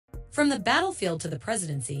From the battlefield to the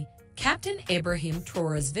presidency, Captain Ibrahim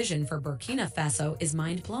Traore's vision for Burkina Faso is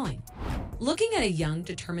mind-blowing. Looking at a young,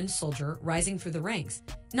 determined soldier rising through the ranks,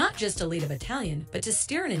 not just to lead a battalion, but to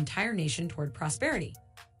steer an entire nation toward prosperity.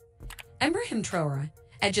 Ibrahim Traore,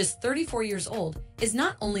 at just 34 years old, is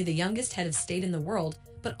not only the youngest head of state in the world,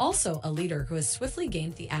 but also a leader who has swiftly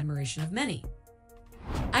gained the admiration of many.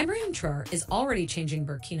 Ibrahim Traore is already changing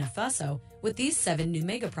Burkina Faso with these 7 new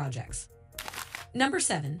mega-projects. Number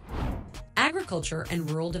 7. Agriculture and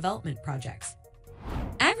Rural Development Projects.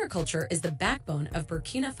 Agriculture is the backbone of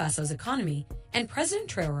Burkina Faso's economy, and President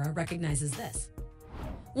Traore recognizes this.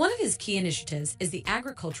 One of his key initiatives is the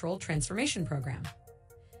Agricultural Transformation Program.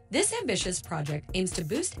 This ambitious project aims to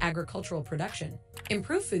boost agricultural production,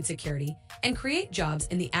 improve food security, and create jobs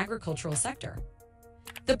in the agricultural sector.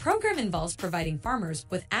 The program involves providing farmers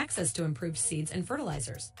with access to improved seeds and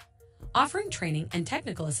fertilizers, offering training and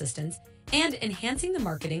technical assistance, and enhancing the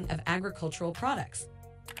marketing of agricultural products.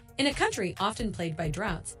 In a country often plagued by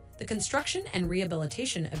droughts, the construction and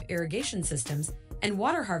rehabilitation of irrigation systems and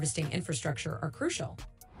water harvesting infrastructure are crucial.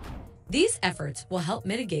 These efforts will help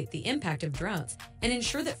mitigate the impact of droughts and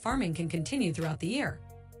ensure that farming can continue throughout the year.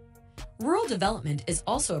 Rural development is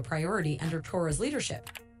also a priority under Traore's leadership.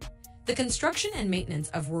 The construction and maintenance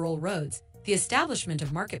of rural roads, the establishment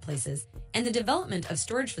of marketplaces, and the development of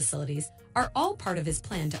storage facilities are all part of his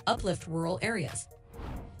plan to uplift rural areas.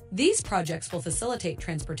 These projects will facilitate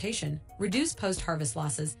transportation, reduce post-harvest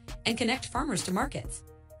losses, and connect farmers to markets.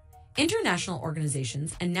 International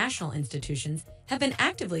organizations and national institutions have been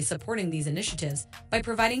actively supporting these initiatives by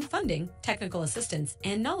providing funding, technical assistance,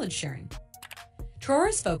 and knowledge sharing.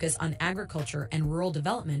 Traore's focus on agriculture and rural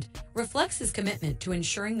development reflects his commitment to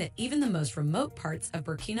ensuring that even the most remote parts of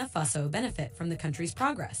Burkina Faso benefit from the country's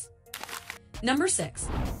progress. Number 6.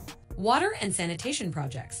 Water and sanitation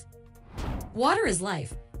projects. Water is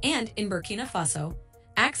life, and in Burkina Faso,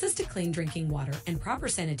 access to clean drinking water and proper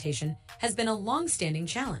sanitation has been a long-standing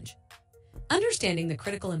challenge. Understanding the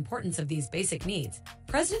critical importance of these basic needs,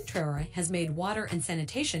 President Traore has made water and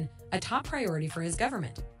sanitation a top priority for his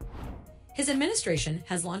government. His administration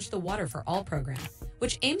has launched the Water for All program,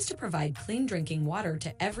 which aims to provide clean drinking water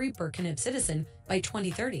to every Burkina citizen by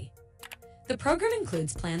 2030. The program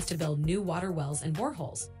includes plans to build new water wells and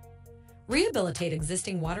boreholes, rehabilitate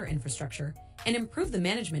existing water infrastructure, and improve the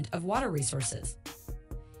management of water resources.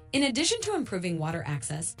 In addition to improving water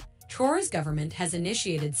access, Traore's government has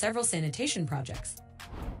initiated several sanitation projects.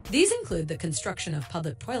 These include the construction of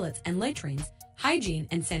public toilets and latrines, hygiene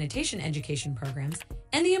and sanitation education programs,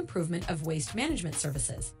 and the improvement of waste management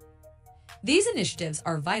services. These initiatives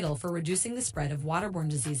are vital for reducing the spread of waterborne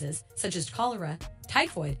diseases such as cholera,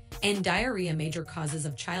 typhoid, and diarrhea, major causes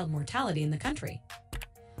of child mortality in the country.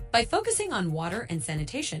 By focusing on water and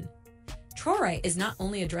sanitation, Traore is not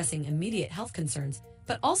only addressing immediate health concerns,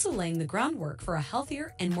 but also laying the groundwork for a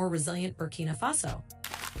healthier and more resilient Burkina Faso.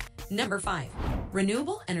 Number 5.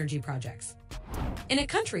 Renewable energy projects. In a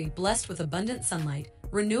country blessed with abundant sunlight,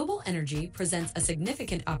 renewable energy presents a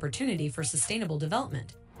significant opportunity for sustainable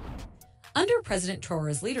development. Under President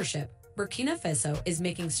Traore's leadership, Burkina Faso is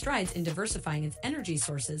making strides in diversifying its energy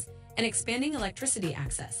sources and expanding electricity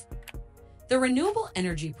access. The Renewable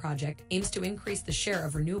Energy Project aims to increase the share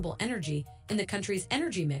of renewable energy in the country's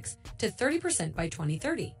energy mix to 30% by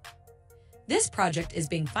 2030. This project is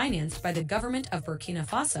being financed by the government of Burkina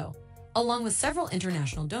Faso, along with several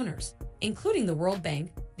international donors, including the World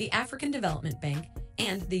Bank, the African Development Bank,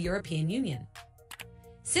 and the European Union.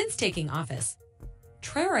 Since taking office,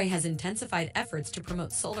 Traore has intensified efforts to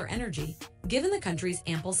promote solar energy, given the country's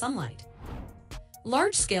ample sunlight.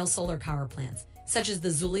 Large-scale solar power plants, such as the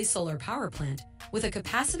Zuli Solar Power Plant, with a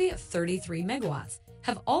capacity of 33 megawatts,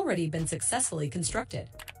 have already been successfully constructed.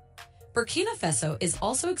 Burkina Faso is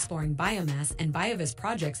also exploring biomass and biogas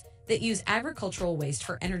projects that use agricultural waste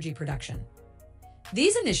for energy production.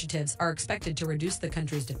 These initiatives are expected to reduce the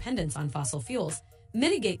country's dependence on fossil fuels,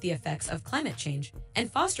 mitigate the effects of climate change,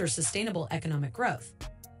 and foster sustainable economic growth.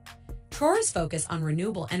 Traore's focus on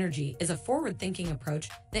renewable energy is a forward-thinking approach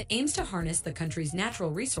that aims to harness the country's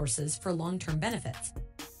natural resources for long-term benefits.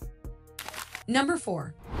 Number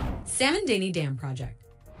 4. Samandani Dam Project.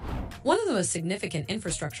 One of the most significant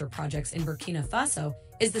infrastructure projects in Burkina Faso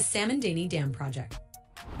is the Samandani Dam Project.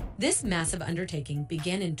 This massive undertaking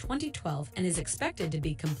began in 2012 and is expected to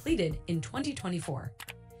be completed in 2024.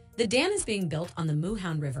 The dam is being built on the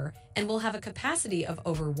Muhan River and will have a capacity of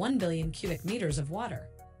over 1 billion cubic meters of water.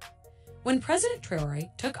 When President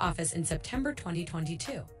Traore took office in September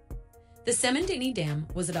 2022, the Samandani Dam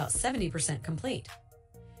was about 70% complete.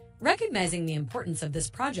 Recognizing the importance of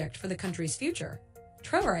this project for the country's future,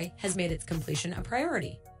 Traore has made its completion a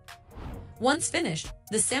priority. Once finished,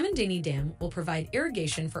 the Samandini Dam will provide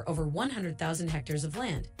irrigation for over 100,000 hectares of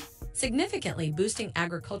land, significantly boosting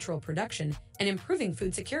agricultural production and improving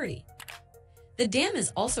food security. The dam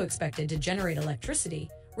is also expected to generate electricity,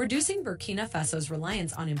 reducing Burkina Faso's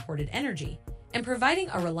reliance on imported energy and providing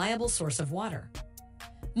a reliable source of water.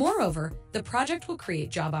 Moreover, the project will create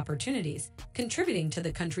job opportunities, contributing to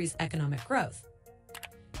the country's economic growth.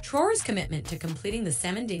 Traore's commitment to completing the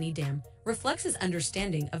Samandini Dam reflects his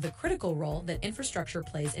understanding of the critical role that infrastructure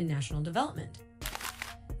plays in national development.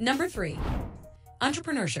 Number 3.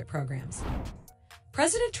 Entrepreneurship programs.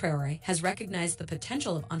 President Traore has recognized the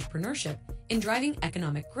potential of entrepreneurship in driving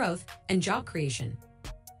economic growth and job creation.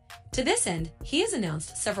 To this end, he has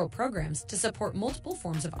announced several programs to support multiple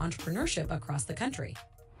forms of entrepreneurship across the country.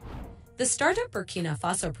 The Startup Burkina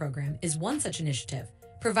Faso program is one such initiative,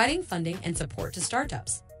 providing funding and support to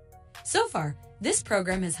startups. So far, this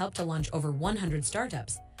program has helped to launch over 100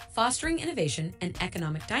 startups, fostering innovation and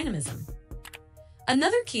economic dynamism.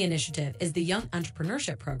 Another key initiative is the Young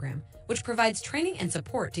Entrepreneurship Program, which provides training and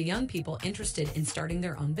support to young people interested in starting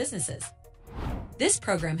their own businesses. This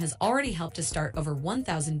program has already helped to start over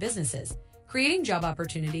 1,000 businesses, creating job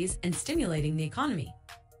opportunities and stimulating the economy.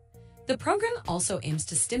 The program also aims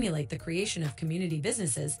to stimulate the creation of community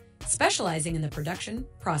businesses, specializing in the production,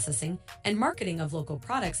 processing, and marketing of local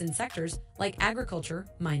products in sectors like agriculture,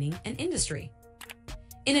 mining, and industry.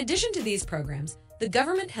 In addition to these programs, the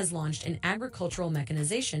government has launched an agricultural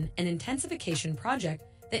mechanization and intensification project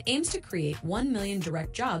that aims to create 1 million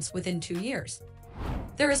direct jobs within 2 years.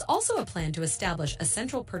 There is also a plan to establish a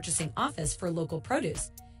central purchasing office for local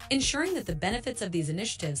produce, ensuring that the benefits of these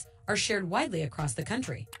initiatives are shared widely across the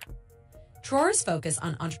country. Traore's focus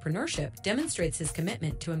on entrepreneurship demonstrates his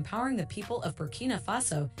commitment to empowering the people of Burkina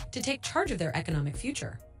Faso to take charge of their economic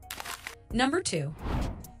future. Number 2.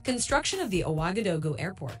 Construction of the Ouagadougou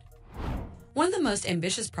Airport. One of the most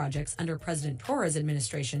ambitious projects under President Traore's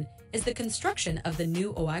administration is the construction of the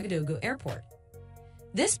new Ouagadougou Airport.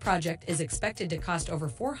 This project is expected to cost over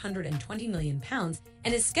 £420 million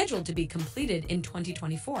and is scheduled to be completed in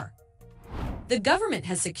 2024. The government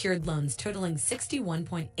has secured loans totaling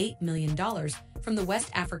 $61.8 million from the West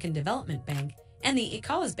African Development Bank and the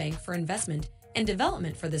ECOWAS Bank for Investment and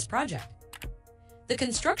Development for this project. The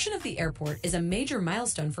construction of the airport is a major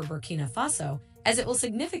milestone for Burkina Faso, as it will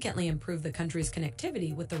significantly improve the country's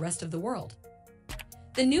connectivity with the rest of the world.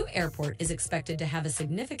 The new airport is expected to have a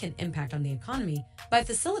significant impact on the economy by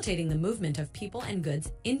facilitating the movement of people and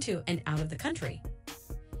goods into and out of the country.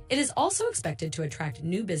 It is also expected to attract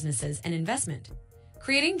new businesses and investment,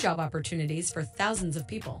 creating job opportunities for thousands of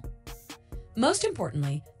people. Most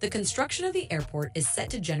importantly, the construction of the airport is set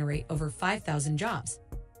to generate over 5,000 jobs.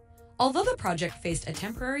 Although the project faced a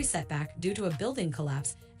temporary setback due to a building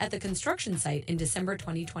collapse at the construction site in December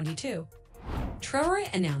 2022,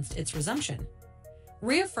 Traore announced its resumption,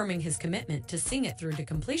 reaffirming his commitment to seeing it through to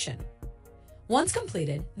completion. Once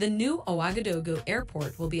completed, the new Ouagadougou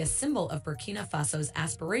Airport will be a symbol of Burkina Faso's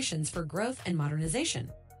aspirations for growth and modernization.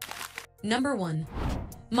 Number 1.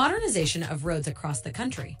 Modernization of roads across the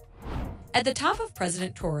country. At the top of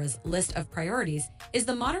President Traore's list of priorities is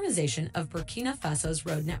the modernization of Burkina Faso's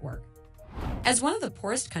road network. As one of the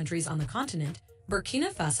poorest countries on the continent,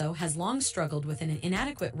 Burkina Faso has long struggled with an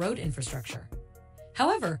inadequate road infrastructure.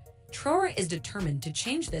 However, Traore is determined to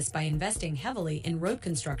change this by investing heavily in road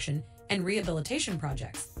construction and rehabilitation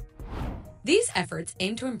projects. These efforts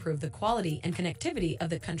aim to improve the quality and connectivity of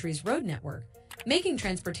the country's road network, making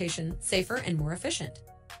transportation safer and more efficient.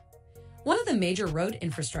 One of the major road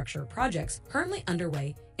infrastructure projects currently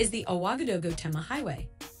underway is the Ouagadougou-Tema Highway.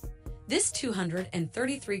 This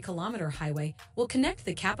 233-kilometer highway will connect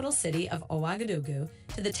the capital city of Ouagadougou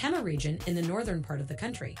to the Tema region in the northern part of the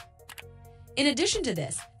country. In addition to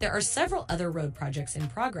this, there are several other road projects in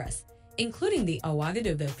progress, including the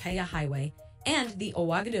Ouagadougou-Paya Highway and the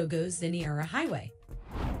Ouagadougou-Ziniera Highway.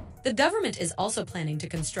 The government is also planning to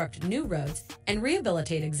construct new roads and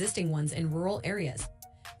rehabilitate existing ones in rural areas,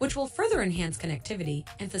 which will further enhance connectivity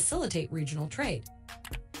and facilitate regional trade.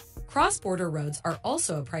 Cross-border roads are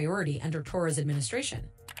also a priority under Traore's administration.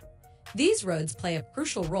 These roads play a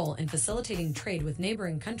crucial role in facilitating trade with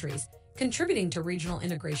neighboring countries, contributing to regional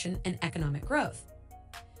integration and economic growth.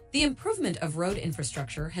 The improvement of road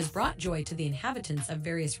infrastructure has brought joy to the inhabitants of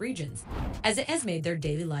various regions, as it has made their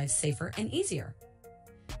daily lives safer and easier.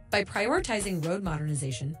 By prioritizing road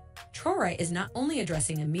modernization, Traore is not only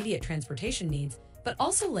addressing immediate transportation needs, but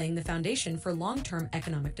also laying the foundation for long-term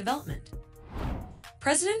economic development.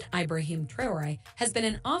 President Ibrahim Traore has been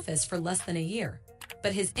in office for less than a year,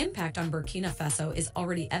 but his impact on Burkina Faso is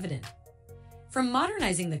already evident. From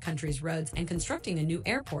modernizing the country's roads and constructing a new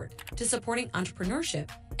airport to supporting entrepreneurship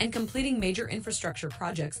and completing major infrastructure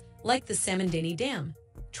projects like the Samandani Dam,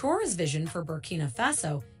 Traore's vision for Burkina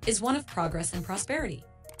Faso is one of progress and prosperity.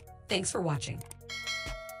 Thanks for watching.